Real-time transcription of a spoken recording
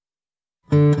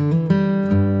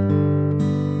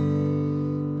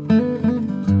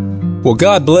Well,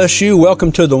 God bless you.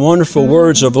 Welcome to the Wonderful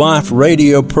Words of Life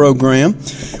radio program.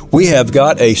 I have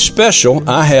got a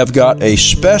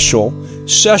special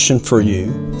session for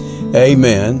you.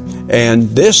 Amen. And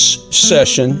this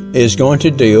session is going to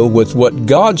deal with what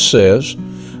God says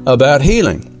about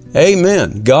healing.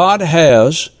 Amen. God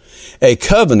has a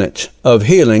covenant of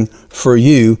healing for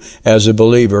you as a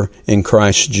believer in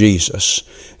Christ Jesus.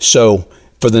 So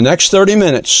for the next 30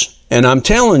 minutes, and I'm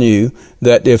telling you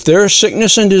that if there's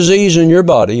sickness and disease in your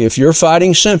body, if you're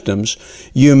fighting symptoms,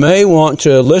 you may want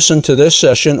to listen to this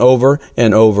session over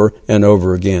and over and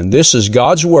over again. This is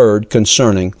God's Word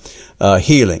concerning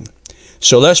healing.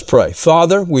 So let's pray.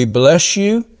 Father, we bless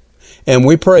you and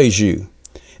we praise you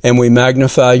and we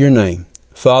magnify your name.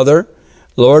 Father,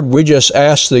 Lord, we just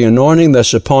ask the anointing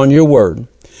that's upon your Word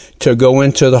to go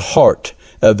into the heart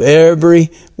of every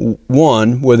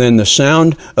one within the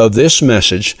sound of this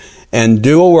message and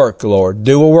do a work, Lord.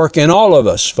 Do a work in all of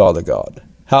us, Father God.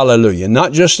 Hallelujah.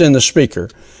 Not just in the speaker,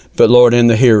 but Lord, in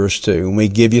the hearers too. And we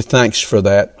give you thanks for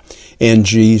that in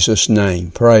Jesus'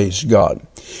 name. Praise God.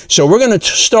 So we're going to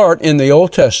start in the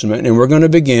Old Testament, and we're going to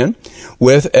begin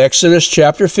with Exodus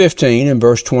chapter 15 and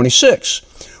verse 26,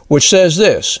 which says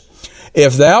this: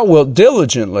 If thou wilt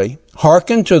diligently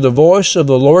hearken to the voice of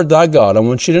the Lord thy God. I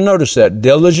want you to notice that.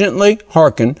 Diligently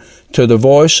hearken to the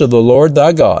voice of the Lord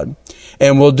thy God,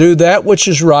 and will do that which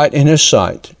is right in his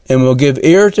sight, and will give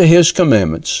ear to his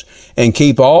commandments, and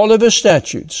keep all of his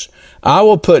statutes. I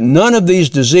will put none of these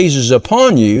diseases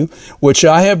upon you, which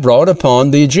I have brought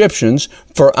upon the Egyptians,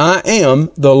 for I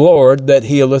am the Lord that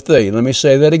healeth thee. Let me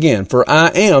say that again. For I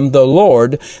am the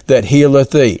Lord that healeth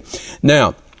thee.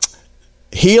 Now,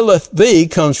 healeth thee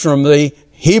comes from the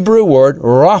Hebrew word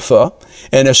rapha,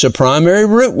 and it's a primary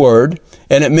root word,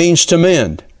 and it means to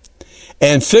mend.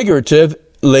 And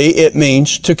figuratively, it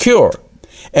means to cure.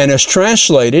 And it's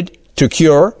translated to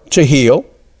cure, to heal,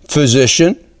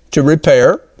 physician, to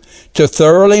repair, to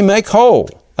thoroughly make whole.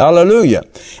 Hallelujah.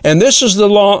 And this is the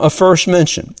law of first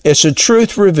mention. It's a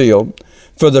truth revealed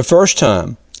for the first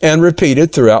time and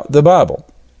repeated throughout the Bible.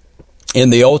 In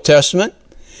the Old Testament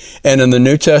and in the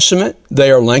New Testament,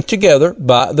 they are linked together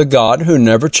by the God who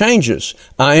never changes.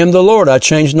 I am the Lord, I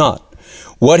change not.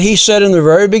 What he said in the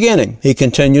very beginning, he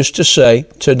continues to say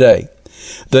today.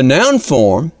 The noun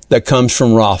form that comes from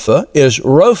Rapha is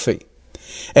Rophi.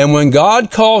 And when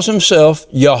God calls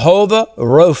himself Jehovah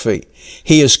Rophi,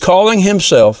 he is calling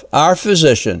himself our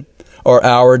physician or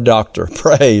our doctor.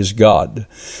 Praise God.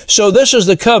 So this is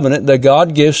the covenant that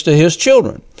God gives to his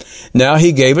children. Now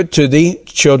he gave it to the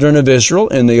children of Israel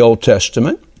in the Old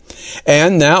Testament.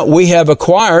 And now we have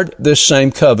acquired this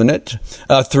same covenant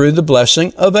through the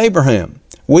blessing of Abraham.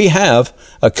 We have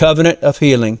a covenant of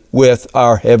healing with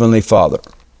our Heavenly Father.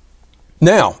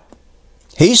 Now,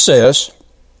 he says,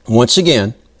 once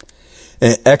again,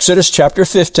 in Exodus chapter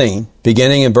 15,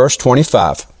 beginning in verse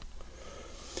 25,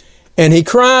 And he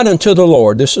cried unto the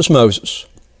Lord, this is Moses,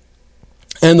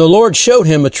 and the Lord showed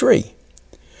him a tree,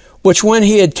 which when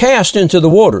he had cast into the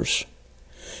waters,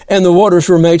 and the waters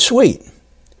were made sweet,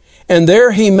 and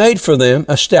there he made for them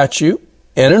a statute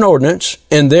and an ordinance,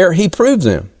 and there he proved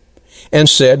them, and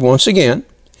said once again,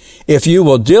 If you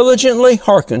will diligently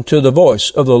hearken to the voice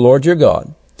of the Lord your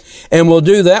God, and will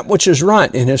do that which is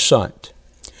right in his sight,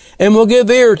 and will give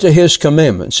ear to his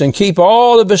commandments, and keep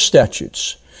all of his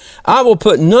statutes, I will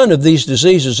put none of these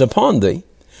diseases upon thee,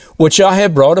 which I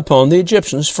have brought upon the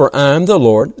Egyptians, for I am the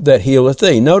Lord that healeth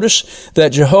thee. Notice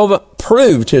that Jehovah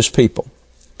proved his people.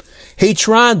 He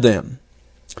tried them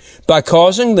by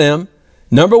causing them,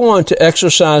 number one, to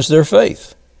exercise their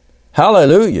faith.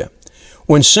 Hallelujah.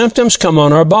 When symptoms come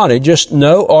on our body, just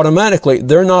know automatically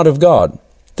they're not of God.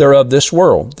 They're of this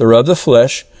world. They're of the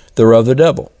flesh. They're of the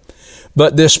devil.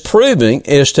 But this proving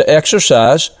is to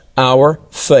exercise our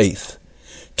faith,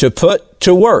 to put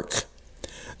to work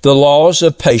the laws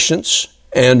of patience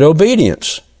and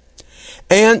obedience,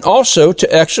 and also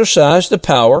to exercise the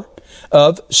power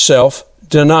of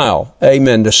self-denial.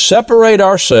 Amen. To separate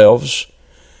ourselves,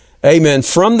 amen,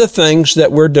 from the things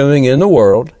that we're doing in the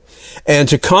world, and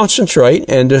to concentrate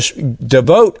and to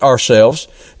devote ourselves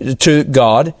to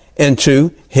God and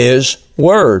to his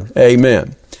word.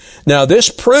 Amen. Now, this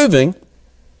proving,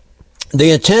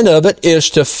 the intent of it is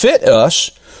to fit us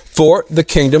for the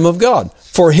kingdom of God,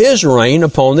 for his reign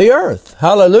upon the earth.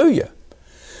 Hallelujah.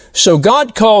 So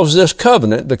God calls this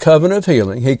covenant, the covenant of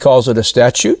healing, he calls it a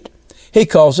statute. He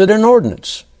calls it an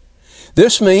ordinance.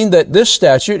 This means that this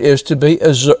statute is to be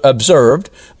observed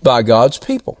by God's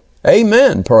people.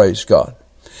 Amen. Praise God.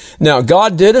 Now,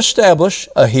 God did establish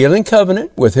a healing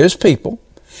covenant with his people.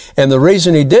 And the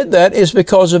reason he did that is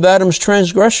because of Adam's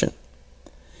transgression.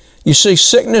 You see,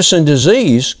 sickness and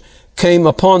disease came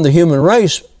upon the human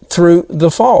race through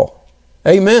the fall.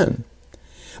 Amen.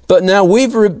 But now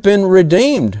we've been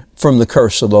redeemed from the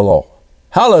curse of the law.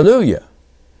 Hallelujah.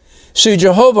 See,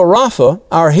 Jehovah Rapha,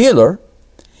 our healer,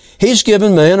 He's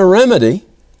given man a remedy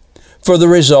for the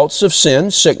results of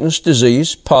sin, sickness,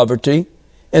 disease, poverty,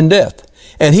 and death.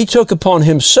 And He took upon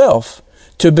Himself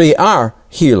to be our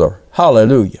healer.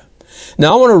 Hallelujah.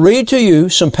 Now I want to read to you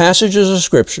some passages of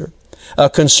Scripture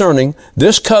concerning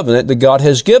this covenant that God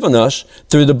has given us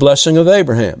through the blessing of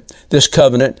Abraham, this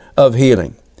covenant of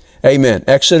healing. Amen.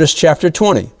 Exodus chapter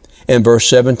 20 and verse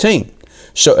 17.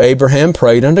 So Abraham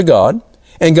prayed unto God,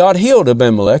 and God healed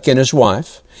Abimelech and his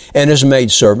wife and his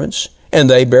maidservants, and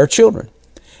they bare children.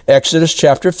 Exodus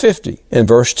chapter 50 and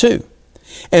verse 2.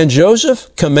 And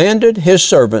Joseph commanded his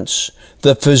servants,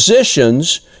 the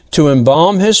physicians, to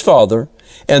embalm his father,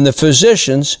 and the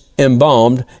physicians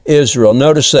embalmed Israel.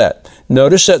 Notice that.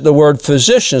 Notice that the word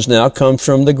physicians now comes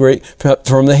from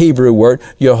the Hebrew word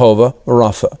Jehovah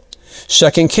Rapha.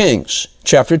 2 Kings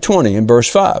chapter 20 and verse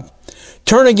 5.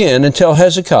 Turn again and tell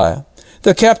Hezekiah,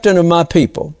 the captain of my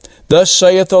people, thus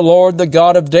saith the Lord, the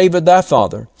God of David thy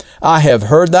father, I have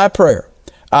heard thy prayer.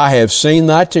 I have seen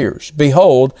thy tears.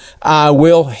 Behold, I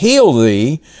will heal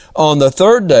thee. On the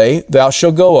third day thou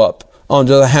shalt go up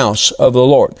unto the house of the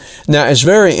Lord. Now, it's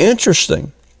very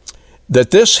interesting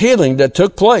that this healing that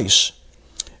took place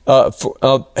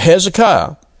of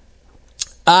Hezekiah,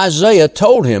 Isaiah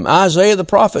the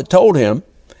prophet told him,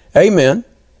 amen,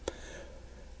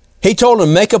 he told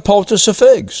him, make a poultice of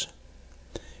figs.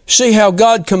 See how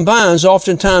God combines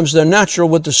oftentimes the natural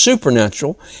with the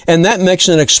supernatural, and that makes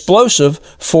an explosive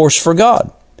force for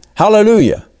God.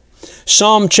 Hallelujah.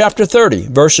 Psalm chapter 30,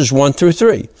 verses 1 through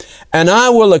 3. And I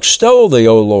will extol thee,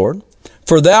 O Lord,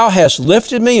 for thou hast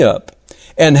lifted me up,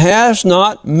 and hast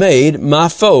not made my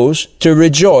foes to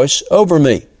rejoice over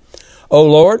me. O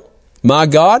Lord, my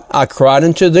God, I cried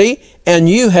unto thee, and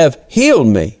you have healed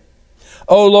me.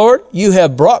 O Lord, you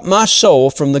have brought my soul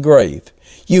from the grave.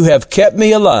 You have kept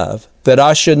me alive, that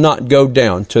I should not go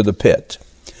down to the pit.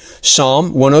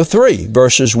 Psalm 103,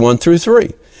 verses 1 through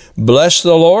 3. Bless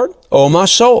the Lord, O my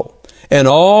soul, and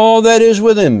all that is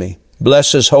within me.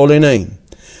 Bless His holy name.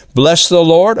 Bless the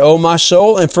Lord, O my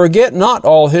soul, and forget not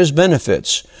all His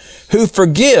benefits, who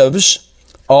forgives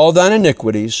all thine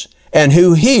iniquities, and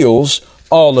who heals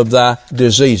all of thy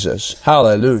diseases.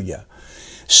 Hallelujah.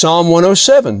 Psalm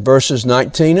 107, verses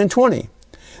 19 and 20.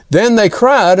 Then they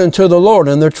cried unto the Lord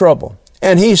in their trouble,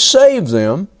 and He saved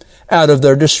them out of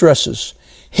their distresses.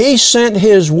 He sent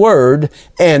His word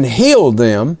and healed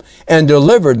them and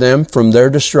delivered them from their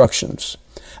destructions.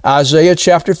 Isaiah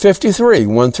chapter 53,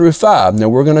 1 through 5. Now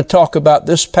we're going to talk about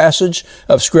this passage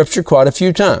of Scripture quite a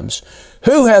few times.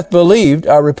 Who hath believed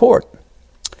our report?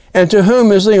 And to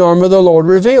whom is the arm of the Lord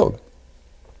revealed?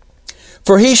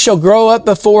 For he shall grow up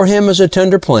before him as a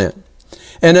tender plant,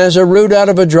 and as a root out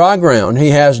of a dry ground.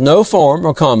 He has no form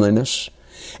or comeliness.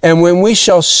 And when we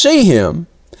shall see him,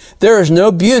 there is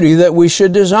no beauty that we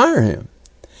should desire him.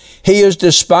 He is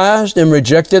despised and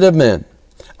rejected of men,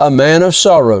 a man of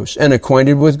sorrows and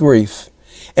acquainted with grief.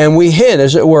 And we hid,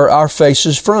 as it were, our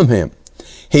faces from him.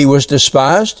 He was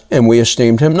despised, and we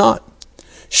esteemed him not.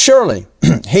 Surely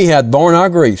he hath borne our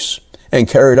griefs and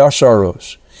carried our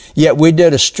sorrows. Yet we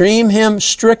did esteem him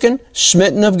stricken,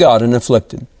 smitten of God, and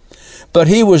afflicted. But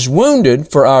he was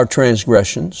wounded for our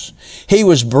transgressions. He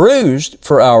was bruised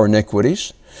for our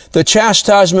iniquities. The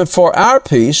chastisement for our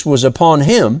peace was upon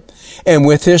him, and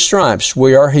with his stripes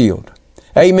we are healed.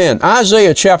 Amen.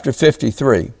 Isaiah chapter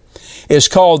 53 is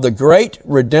called the great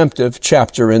redemptive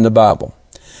chapter in the Bible.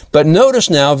 But notice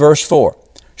now verse 4.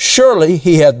 Surely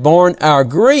he hath borne our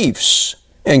griefs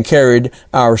and carried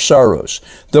our sorrows.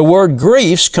 The word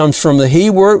griefs comes from the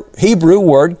Hebrew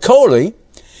word koli,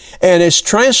 and it's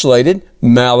translated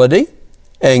malady,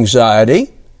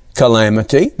 anxiety,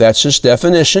 calamity. That's its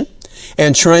definition.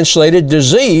 And translated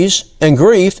disease and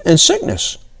grief and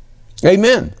sickness.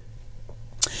 Amen.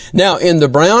 Now, in the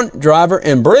Brown, Driver,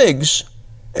 and Briggs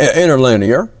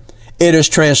interlinear, it is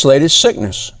translated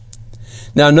sickness.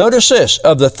 Now, notice this.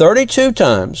 Of the 32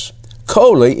 times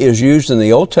koli is used in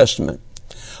the Old Testament,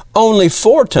 only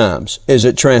 4 times is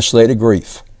it translated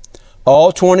grief.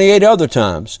 All 28 other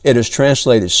times it is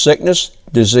translated sickness,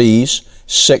 disease,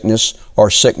 sickness, or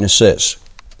sicknesses.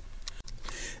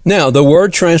 Now, the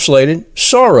word translated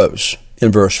sorrows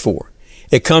in verse 4.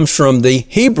 It comes from the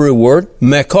Hebrew word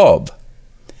mekob,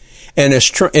 and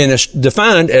it's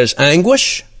defined as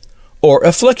anguish or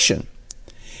affliction,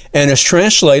 and is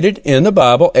translated in the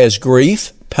Bible as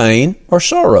grief, pain, or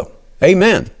sorrow.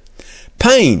 Amen.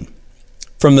 Pain,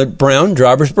 from the Brown,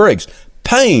 Driver's, Briggs.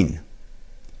 pain,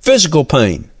 physical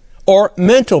pain, or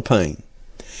mental pain.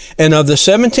 And of the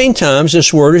 17 times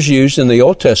this word is used in the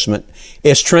Old Testament,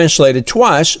 it's translated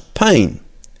twice, pain.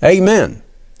 Amen.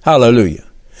 Hallelujah.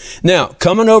 Now,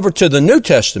 coming over to the New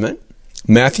Testament,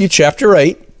 Matthew chapter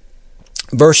 8,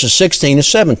 verses 16 and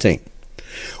 17.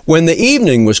 When the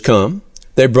evening was come,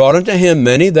 they brought unto him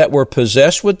many that were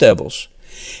possessed with devils,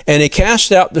 and he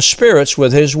cast out the spirits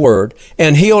with his word,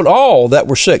 and healed all that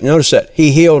were sick. Notice that.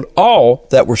 He healed all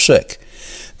that were sick,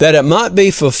 that it might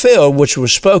be fulfilled which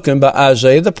was spoken by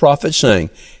Isaiah the prophet, saying,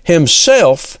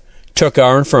 Himself took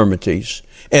our infirmities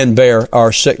and bare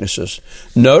our sicknesses.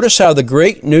 Notice how the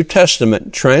Greek New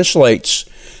Testament translates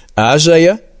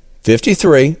Isaiah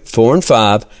 53, 4 and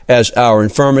 5 as our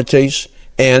infirmities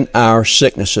and our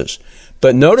sicknesses.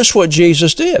 But notice what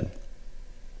Jesus did.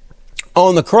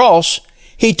 On the cross,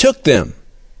 He took them.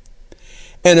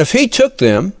 And if He took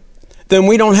them, then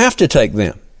we don't have to take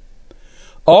them.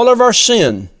 All of our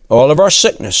sin, all of our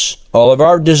sickness, all of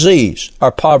our disease,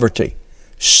 our poverty,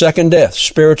 second death,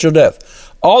 spiritual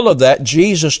death, all of that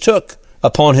Jesus took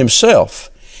upon Himself.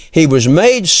 He was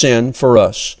made sin for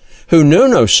us who knew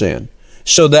no sin,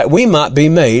 so that we might be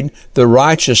made the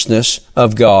righteousness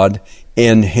of God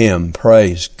in Him.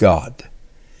 Praise God.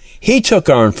 He took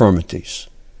our infirmities.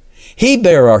 He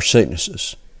bare our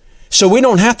sicknesses. So we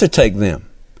don't have to take them.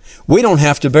 We don't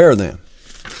have to bear them.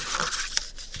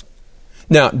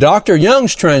 Now, Dr.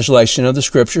 Young's translation of the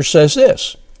Scripture says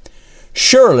this,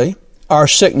 Surely our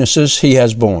sicknesses He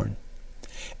has borne,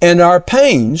 and our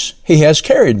pains He has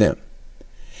carried them.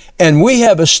 And we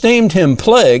have esteemed Him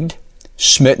plagued,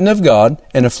 smitten of God,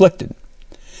 and afflicted.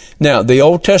 Now, the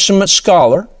Old Testament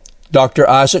scholar, Dr.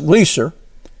 Isaac Leeser,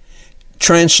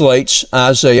 translates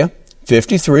Isaiah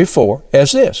 53:4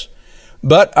 as this,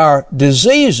 But our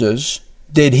diseases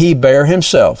did He bear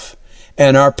Himself,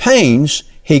 and our pains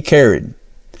He carried.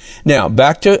 Now,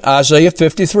 back to Isaiah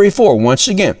 53:4 once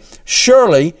again.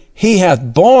 Surely He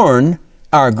hath borne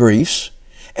our griefs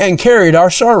and carried our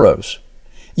sorrows.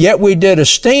 Yet we did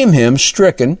esteem Him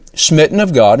stricken, smitten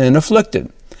of God, and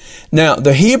afflicted. Now,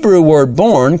 the Hebrew word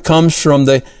born comes from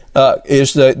the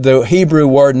Hebrew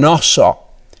word nasa,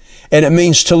 and it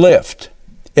means to lift.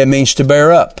 It means to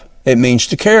bear up. It means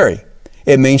to carry.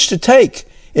 It means to take.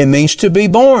 It means to be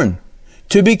borne,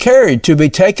 to be carried, to be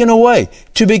taken away,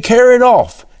 to be carried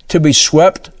off, to be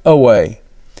swept away.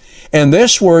 And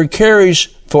this word carries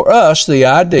for us the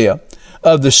idea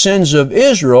of the sins of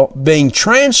Israel being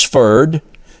transferred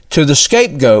to the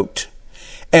scapegoat,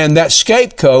 and that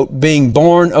scapegoat being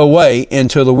borne away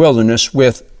into the wilderness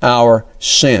with our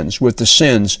sins, with the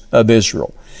sins of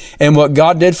Israel. And what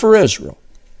God did for Israel,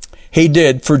 He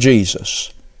did for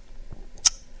Jesus.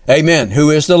 Amen. Who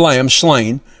is the Lamb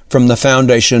slain from the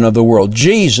foundation of the world.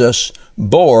 Jesus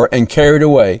bore and carried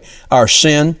away our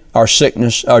sin, our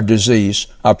sickness, our disease,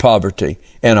 our poverty,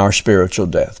 and our spiritual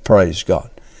death. Praise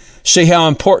God. See how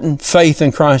important faith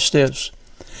in Christ is?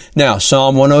 Now,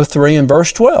 Psalm 103 and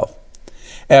verse 12.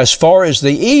 As far as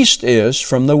the east is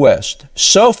from the west,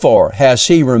 so far has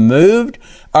He removed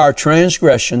our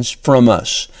transgressions from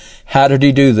us. How did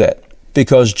He do that?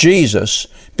 Because Jesus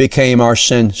became our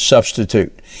sin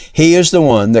substitute. He is the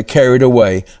one that carried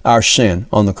away our sin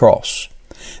on the cross.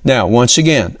 Now, once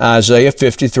again, Isaiah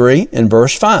 53 and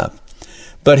verse 5.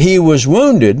 But He was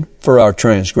wounded for our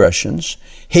transgressions.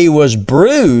 He was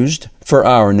bruised for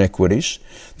our iniquities.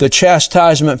 The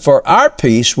chastisement for our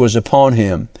peace was upon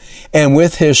Him, and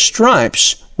with His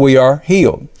stripes we are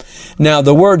healed. Now,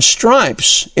 the word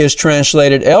stripes is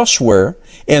translated elsewhere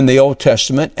in the Old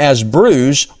Testament as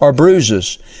bruise or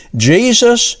bruises.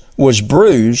 Jesus was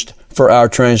bruised for our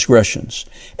transgressions,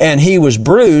 and He was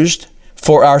bruised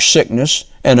for our sickness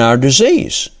and our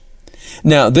disease.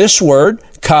 Now, this word,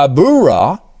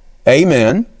 kabura,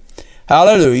 amen,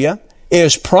 hallelujah,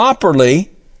 is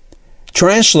properly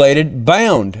translated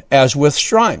bound as with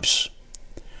stripes,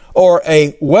 or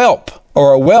a whelp,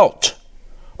 or a welt,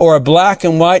 or a black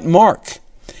and white mark,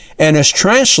 and is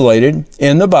translated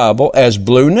in the Bible as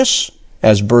blueness,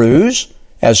 as bruise,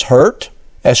 as hurt,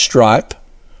 as stripe,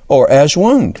 or as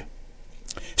wound.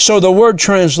 So the word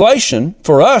translation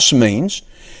for us means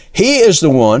He is the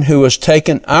one who has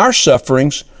taken our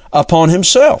sufferings upon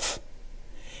Himself.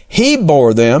 He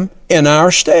bore them in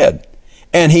our stead,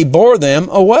 and He bore them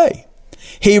away.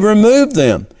 He removed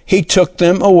them. He took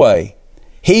them away.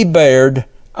 He bared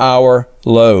our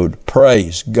load.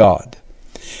 Praise God.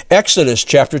 Exodus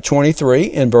chapter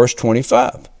 23 and verse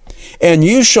 25. And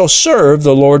you shall serve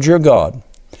the Lord your God,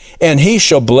 and He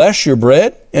shall bless your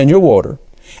bread and your water.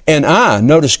 And I,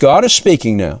 notice God is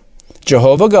speaking now,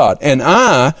 Jehovah God, and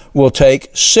I will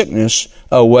take sickness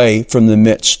away from the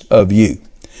midst of you.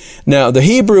 Now, the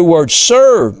Hebrew word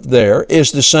serve there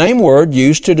is the same word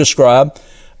used to describe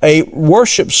a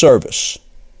worship service.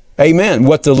 Amen.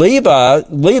 What the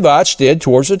Levites did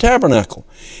towards the tabernacle.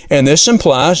 And this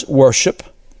implies worship.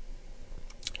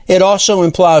 It also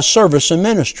implies service and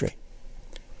ministry.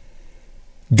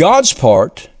 God's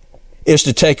part is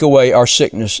to take away our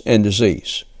sickness and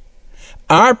disease.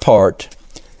 Our part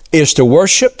is to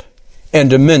worship and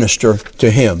to minister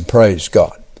to Him. Praise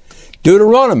God.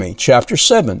 Deuteronomy chapter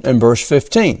 7 and verse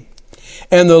 15.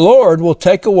 And the Lord will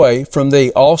take away from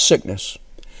thee all sickness,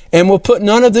 and will put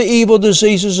none of the evil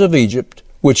diseases of Egypt,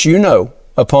 which you know,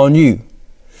 upon you,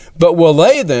 but will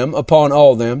lay them upon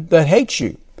all them that hate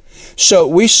you. So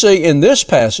we see in this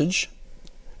passage,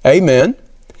 amen,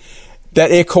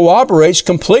 that it corroborates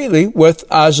completely with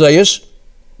Isaiah's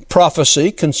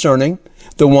prophecy concerning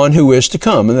the one who is to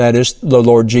come, and that is the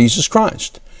Lord Jesus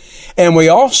Christ. And we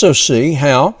also see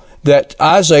how that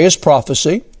Isaiah's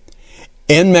prophecy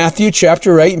in Matthew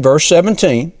chapter 8 verse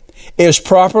 17 is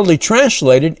properly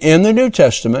translated in the New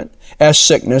Testament as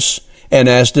sickness and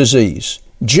as disease.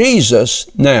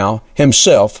 Jesus now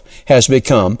Himself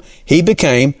He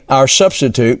became our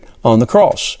substitute on the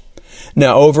cross.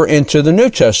 Now over into the New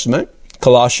Testament,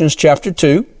 Colossians chapter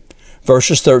 2,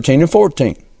 verses 13 and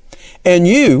 14. And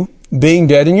you, being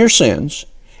dead in your sins,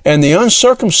 and the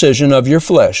uncircumcision of your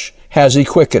flesh has He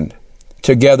quickened,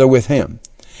 together with Him,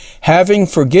 having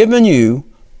forgiven you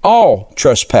all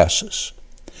trespasses,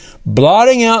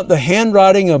 blotting out the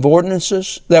handwriting of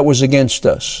ordinances that was against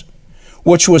us,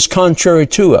 which was contrary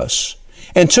to us,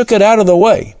 and took it out of the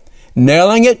way,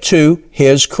 nailing it to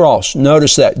His cross.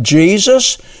 Notice that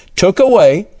Jesus took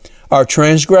away our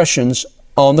transgressions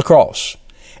on the cross,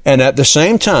 and at the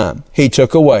same time, He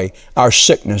took away our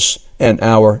sickness and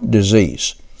our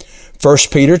disease. 1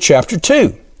 Peter chapter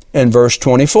 2 and verse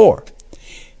 24.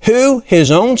 Who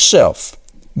His own self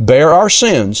bare our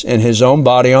sins in His own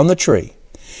body on the tree,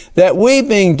 that we,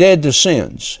 being dead to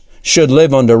sins, should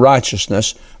live unto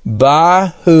righteousness, by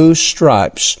whose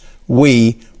stripes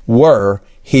we were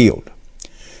healed.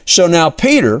 So now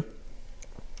Peter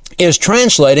is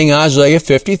translating Isaiah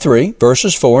 53,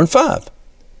 verses 4 and 5,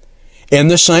 in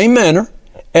the same manner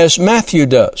as Matthew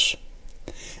does.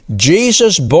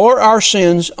 Jesus bore our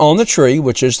sins on the tree,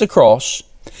 which is the cross,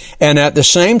 and at the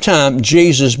same time,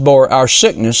 Jesus bore our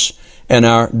sickness and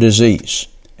our disease.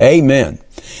 Amen.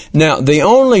 Now, the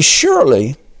only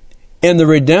surely in the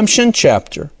redemption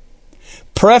chapter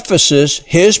prefaces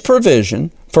His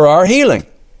provision for our healing.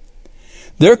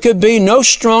 There could be no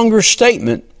stronger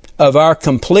statement of our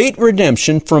complete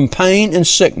redemption from pain and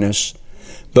sickness,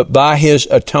 but by His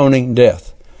atoning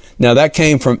death. Now, that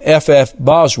came from F.F.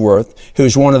 Bosworth,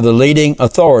 who's one of the leading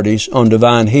authorities on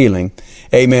divine healing,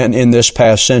 amen, in this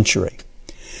past century.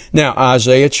 Now,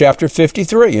 Isaiah chapter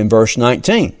 53 and verse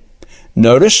 19.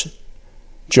 Notice,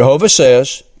 Jehovah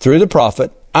says, through the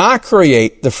prophet, I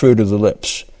create the fruit of the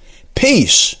lips.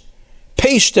 Peace,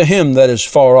 peace to him that is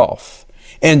far off,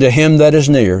 and to him that is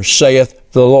near,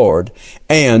 saith the Lord,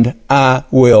 and I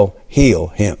will heal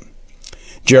him.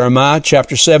 Jeremiah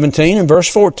chapter 17 and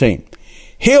verse 14.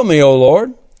 Heal me, O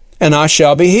Lord, and I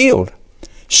shall be healed.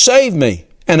 Save me,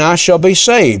 and I shall be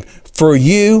saved, for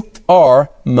you are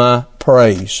my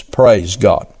praise. Praise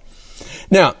God.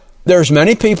 Now, there's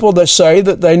many people that say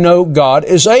that they know God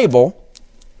is able,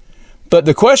 but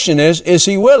the question is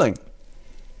He willing?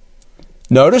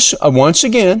 Notice once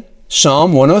again,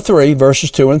 Psalm 103, verses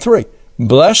 2 and 3.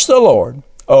 Bless the Lord,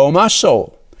 O my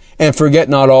soul, and forget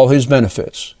not all His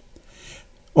benefits.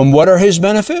 And what are His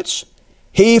benefits?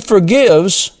 He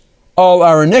forgives all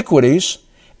our iniquities,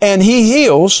 and He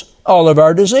heals all of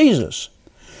our diseases.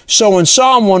 So in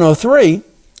Psalm 103,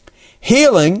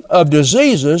 healing of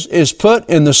diseases is put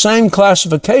in the same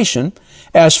classification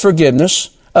as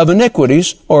forgiveness of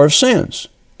iniquities or of sins.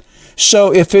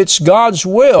 So if it's God's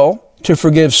will to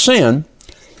forgive sin,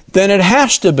 then it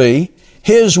has to be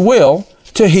His will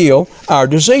to heal our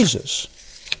diseases.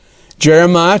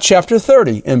 Jeremiah chapter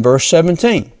 30 and verse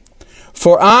 17.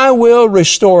 For I will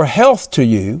restore health to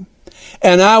you,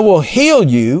 and I will heal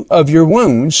you of your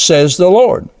wounds, says the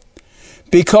Lord.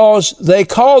 Because they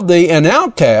called thee an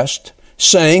outcast,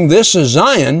 saying, This is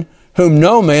Zion, whom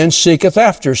no man seeketh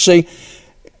after. See,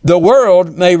 the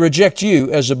world may reject you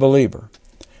as a believer,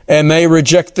 and may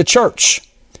reject the church,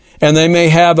 and they may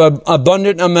have an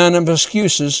abundant amount of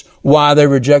excuses why they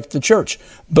reject the church.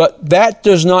 But that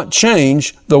does not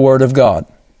change the Word of God.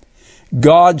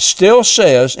 God still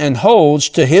says and holds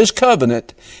to His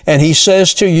covenant, and He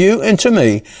says to you and to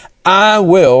me, I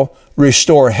will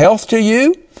restore health to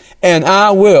you, and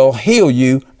I will heal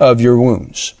you of your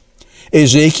wounds.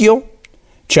 Ezekiel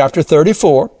chapter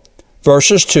 34,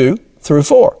 verses 2 through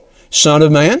 4. Son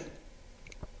of man,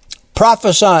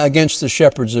 prophesy against the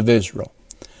shepherds of Israel.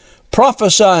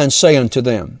 Prophesy and say unto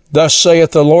them, Thus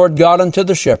saith the Lord God unto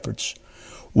the shepherds,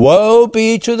 Woe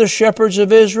be to the shepherds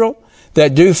of Israel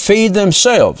that do feed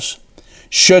themselves.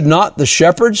 Should not the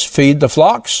shepherds feed the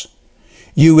flocks?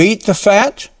 You eat the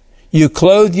fat, you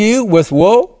clothe you with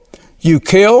wool, you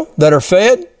kill that are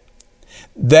fed,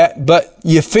 but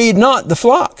you feed not the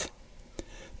flock.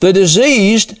 The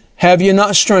diseased have you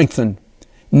not strengthened,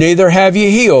 neither have you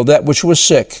healed that which was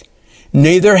sick,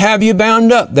 neither have you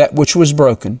bound up that which was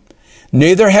broken,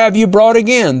 neither have you brought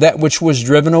again that which was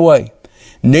driven away,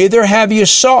 neither have you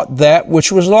sought that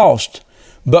which was lost,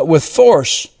 but with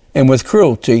force and with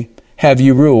cruelty have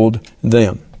you ruled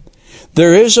them.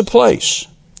 There is a place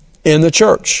in the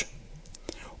church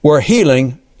where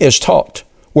healing is taught,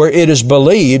 where it is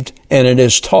believed and it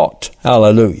is taught.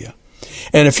 Hallelujah.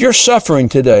 And if you're suffering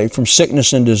today from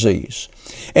sickness and disease,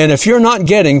 and if you're not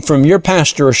getting from your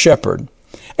pastor or shepherd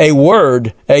a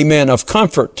word, amen, of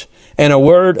comfort and a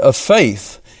word of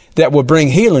faith that will bring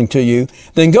healing to you,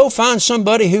 then go find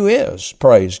somebody who is.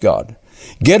 Praise God.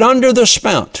 Get under the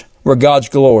spout where God's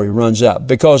glory runs out.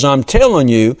 Because I'm telling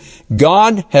you,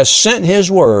 God has sent His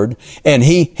word and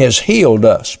He has healed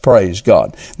us. Praise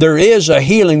God. There is a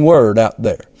healing word out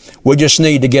there. We just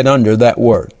need to get under that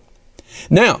word.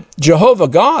 Now, Jehovah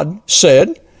God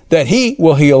said that He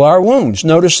will heal our wounds.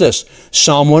 Notice this,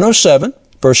 Psalm 107,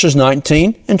 verses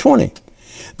 19 and 20.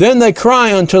 Then they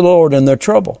cry unto the Lord in their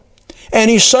trouble,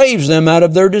 and He saves them out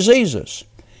of their diseases.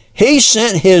 He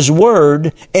sent His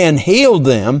word and healed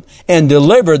them and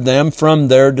delivered them from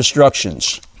their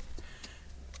destructions.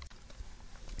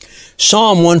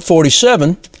 Psalm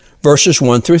 147, verses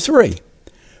 1 through 3.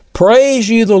 Praise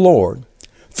ye the Lord,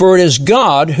 for it is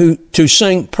God to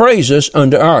sing praises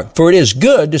unto for it is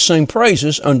good to sing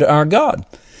praises unto our God.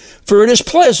 For it is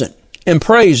pleasant, and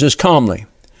praise is comely.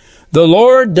 The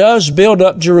Lord does build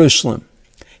up Jerusalem.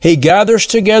 He gathers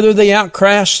together the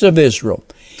outcasts of Israel.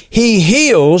 He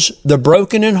heals the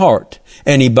broken in heart,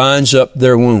 and He binds up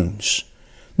their wounds.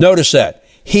 Notice that.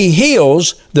 He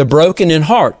heals the broken in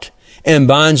heart and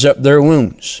binds up their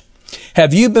wounds.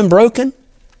 Have you been broken?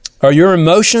 Are your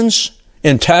emotions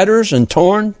in tatters and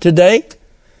torn today?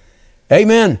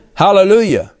 Amen.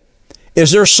 Hallelujah.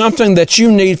 Is there something that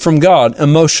you need from God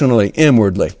emotionally,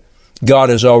 inwardly? God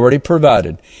has already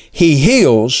provided. He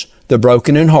heals the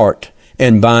broken in heart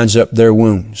and binds up their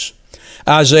wounds.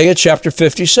 Isaiah chapter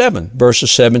 57,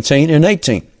 verses 17 and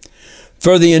 18.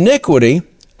 For the iniquity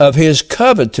of his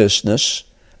covetousness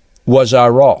was I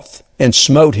wroth, and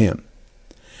smote him.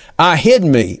 I hid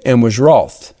me, and was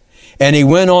wroth, and he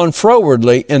went on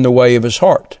frowardly in the way of his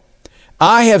heart.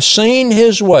 I have seen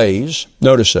his ways,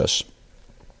 notice this,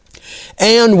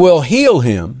 and will heal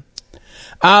him.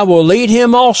 I will lead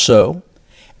him also,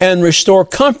 and restore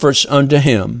comforts unto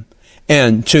him,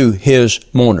 and to his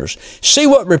mourners. See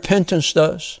what repentance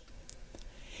does?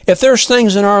 If there's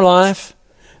things in our life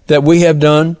that we have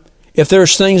done, if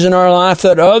there's things in our life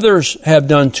that others have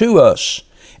done to us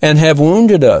and have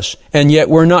wounded us, and yet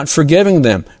we're not forgiving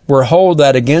them, we'll hold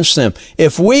that against them.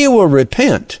 If we will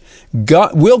repent,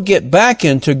 God, we'll get back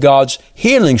into God's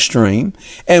healing stream.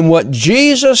 And what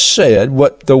Jesus said,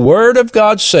 what the Word of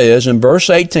God says in verse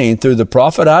 18 through the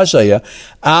prophet Isaiah,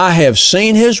 I have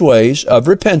seen his ways of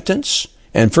repentance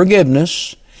and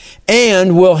forgiveness,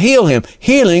 and will heal him.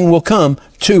 Healing will come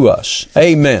to us.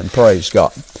 Amen. Praise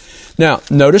God. Now,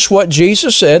 notice what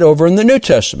Jesus said over in the New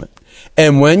Testament.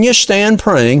 And when you stand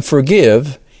praying,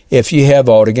 forgive if ye have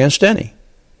aught against any.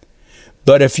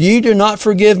 But if ye do not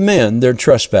forgive men their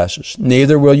trespasses,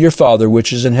 neither will your Father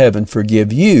which is in heaven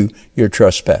forgive you your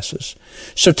trespasses.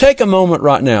 So take a moment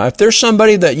right now. If there's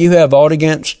somebody that you have aught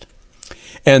against,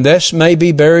 and this may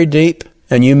be buried deep,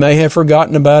 and you may have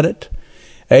forgotten about it,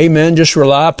 amen, just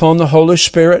rely upon the Holy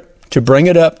Spirit to bring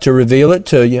it up, to reveal it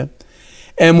to you.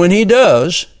 And when He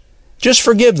does, just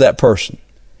forgive that person,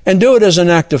 and do it as an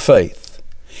act of faith.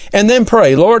 And then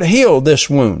pray, Lord, heal this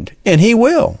wound, and He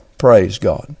will. Praise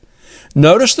God.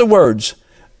 Notice the words,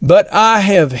 but I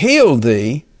have healed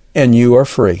thee, and you are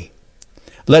free.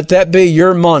 Let that be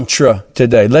your mantra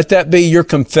today. Let that be your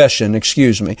confession,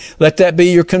 Let that be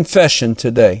your confession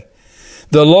today.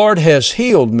 The Lord has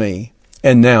healed me,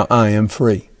 and now I am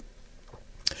free.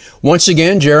 Once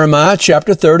again, Jeremiah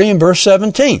chapter 30 and verse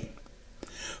 17.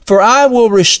 For I will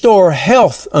restore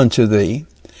health unto thee,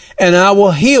 and I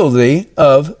will heal thee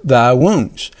of thy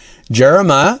wounds.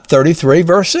 Jeremiah 33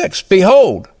 verse 6.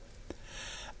 Behold,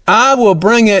 I will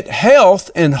bring it health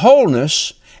and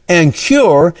wholeness, and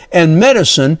cure and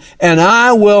medicine, and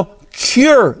I will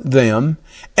cure them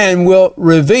and will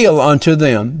reveal unto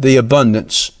them the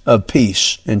abundance of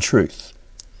peace and truth.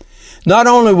 Not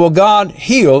only will God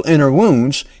heal inner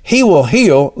wounds, He will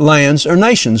heal lands or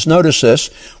nations. Notice this,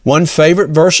 one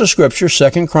favorite verse of Scripture,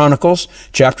 2 Chronicles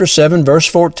chapter 7, verse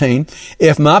 14.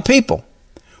 If my people,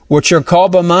 which are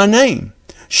called by my name,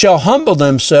 shall humble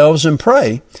themselves and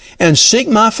pray, and seek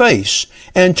my face,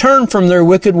 and turn from their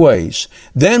wicked ways,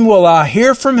 then will I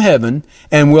hear from heaven,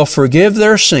 and will forgive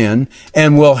their sin,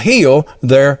 and will heal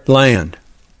their land.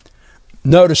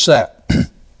 Notice that.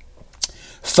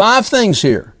 5 things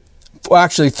here.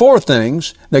 Actually, 4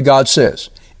 things that God says.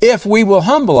 If we will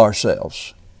humble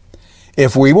ourselves,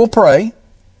 if we will pray,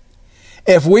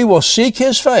 if we will seek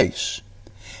His face,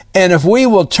 and if we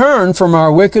will turn from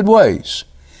our wicked ways,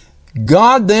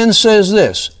 God then says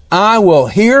this, I will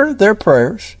hear their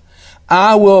prayers,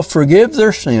 I will forgive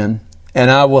their sin,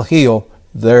 and I will heal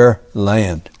their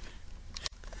land.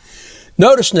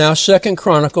 Notice now 2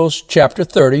 Chronicles chapter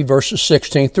 30, verses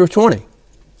 16 through 20.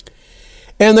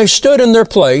 And they stood in their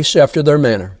place after their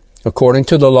manner. According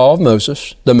to the law of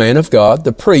Moses, the man of God,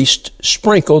 the priest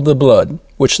sprinkled the blood,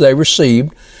 which they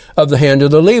received of the hand of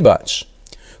the Levites.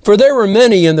 For there were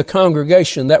many in the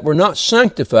congregation that were not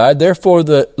sanctified, therefore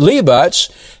the Levites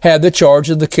had the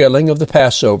charge of the killing of the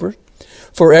Passover,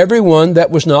 for every one that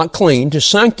was not clean to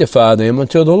sanctify them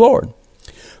unto the Lord.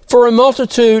 For a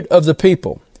multitude of the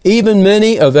people, even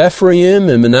many of Ephraim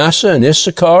and Manasseh and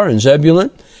Issachar and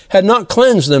Zebulun, had not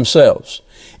cleansed themselves.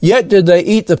 Yet did they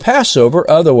eat the Passover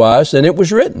otherwise than it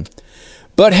was written.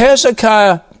 But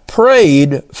Hezekiah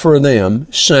prayed for them,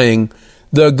 saying,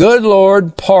 The good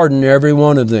Lord pardon every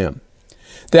one of them,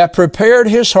 that prepared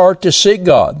his heart to seek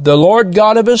God, the Lord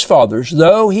God of his fathers,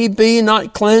 though he be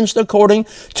not cleansed according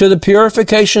to the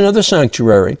purification of the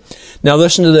sanctuary. Now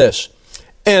listen to this.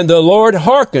 And the Lord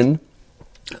hearkened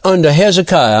unto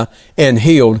Hezekiah and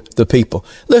healed the people.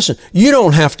 Listen, you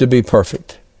don't have to be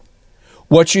perfect.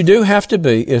 What you do have to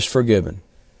be is forgiven.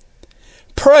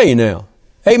 Pray now.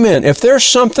 Amen. If there's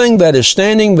something that is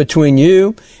standing between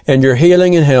you and your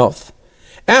healing and health,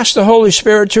 ask the Holy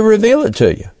Spirit to reveal it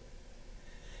to you.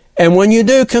 And when you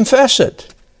do, confess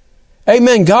it.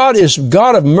 Amen. God is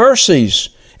God of mercies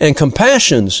and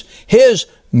compassions. His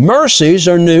mercies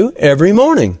are new every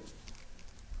morning.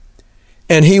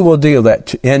 And He will do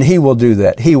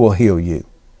that. He will heal you.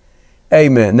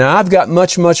 Amen. Now, I've got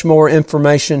much more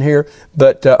information here,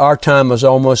 but our time is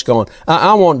almost gone.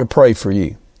 I want to pray for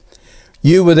you.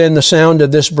 You within the sound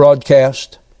of this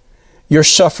broadcast, you're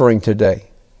suffering today.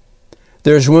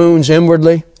 There's wounds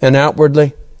inwardly and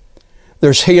outwardly.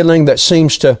 There's healing that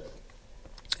seems to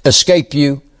escape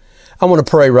you. I want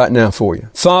to pray right now for you.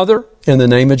 Father, in the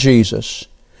name of Jesus,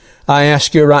 I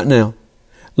ask you right now,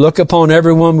 look upon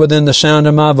everyone within the sound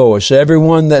of my voice,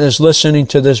 everyone that is listening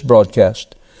to this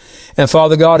broadcast. And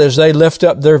Father God, as they lift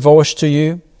up their voice to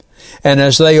you, and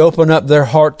as they open up their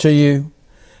heart to you,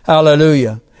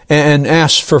 hallelujah, and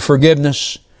ask for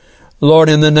forgiveness, Lord,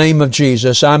 in the name of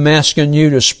Jesus, I'm asking you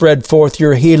to spread forth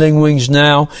your healing wings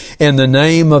now in the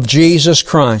name of Jesus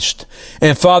Christ.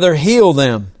 And Father, heal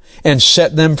them and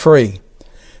set them free.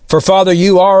 For Father,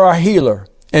 you are our healer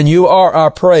and you are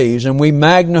our praise, and we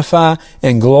magnify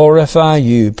and glorify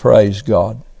you, praise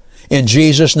God. In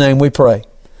Jesus' name we pray.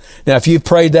 Now, if you've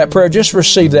prayed that prayer, just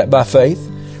receive that by faith.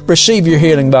 Receive your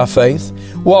healing by faith.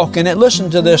 Walk in it.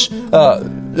 Listen to this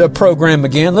program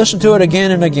again. Listen to it again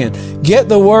and again. Get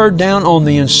the Word down on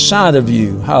the inside of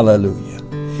you. Hallelujah.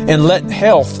 And let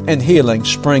health and healing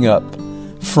spring up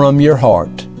from your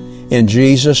heart. In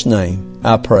Jesus' name,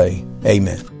 I pray.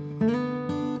 Amen.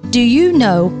 Do you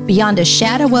know beyond a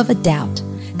shadow of a doubt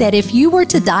that if you were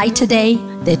to die today,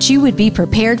 that you would be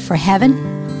prepared for heaven?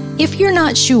 If you're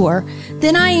not sure,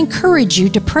 then I encourage you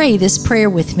to pray this prayer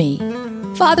with me.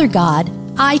 Father God,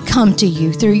 I come to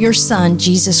you through your Son,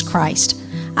 Jesus Christ.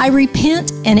 I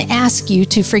repent and ask you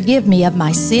to forgive me of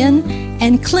my sin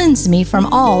and cleanse me from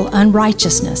all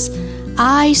unrighteousness.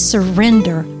 I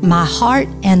surrender my heart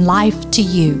and life to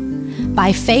you.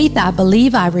 By faith, I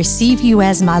believe I receive you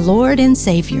as my Lord and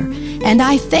Savior, and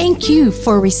I thank you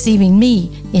for receiving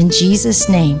me in Jesus'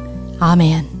 name.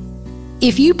 Amen.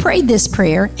 If you prayed this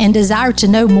prayer and desire to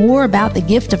know more about the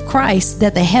gift of Christ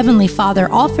that the Heavenly Father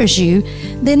offers you,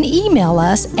 then email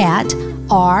us at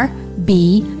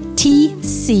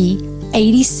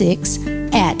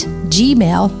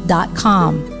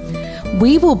rbtc86@gmail.com.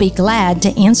 We will be glad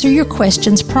to answer your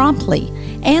questions promptly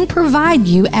and provide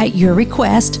you at your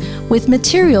request with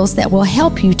materials that will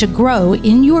help you to grow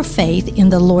in your faith in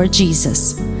the Lord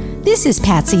Jesus. This is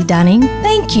Patsy Dunning.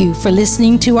 Thank you for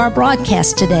listening to our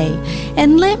broadcast today.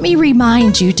 And let me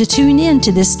remind you to tune in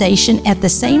to this station at the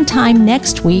same time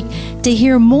next week to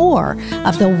hear more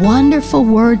of the wonderful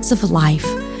words of life.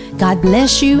 God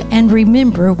bless you, and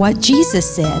remember what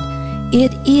Jesus said.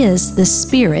 It is the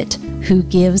Spirit who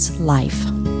gives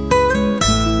life.